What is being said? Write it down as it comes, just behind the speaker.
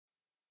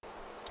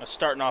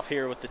starting off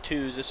here with the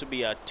twos. This would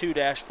be a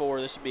 2-4.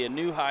 This would be a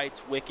New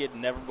Heights, Wicked,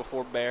 Never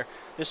Before Bear.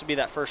 This would be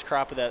that first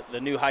crop of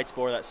the New Heights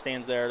boar that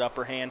stands there at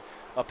upper hand.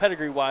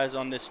 Pedigree-wise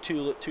on this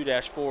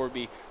 2-4 would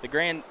be the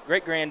great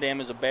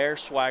granddam is a Bear,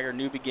 Swagger,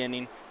 New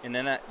Beginning, and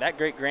then that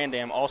great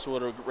granddam also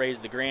would have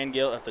raised the Grand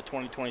Gilt at the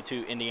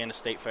 2022 Indiana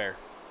State Fair.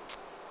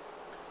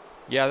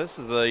 Yeah, this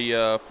is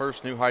the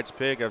first New Heights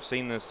pig I've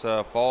seen this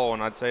fall,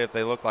 and I'd say if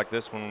they look like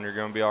this one, you're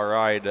going to be all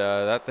right.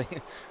 That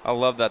thing, I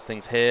love that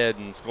thing's head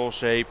and skull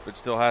shape. It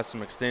still has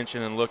some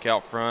extension and look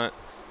out front.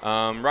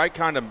 Right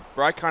kind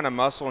of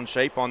muscle and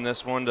shape on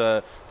this one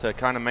to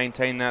kind of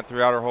maintain that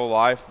throughout her whole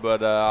life.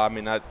 But I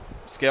mean, that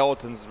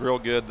skeleton's real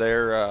good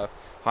there.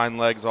 Hind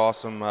legs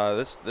awesome.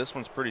 This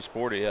one's pretty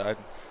sporty.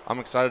 I'm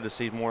excited to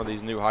see more of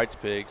these New Heights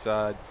pigs.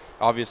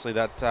 Obviously,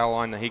 that sow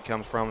line that he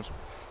comes from is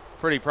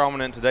pretty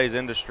prominent in today's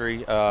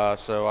industry.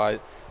 So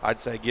I'd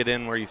say get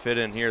in where you fit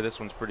in here. This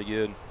one's pretty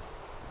good.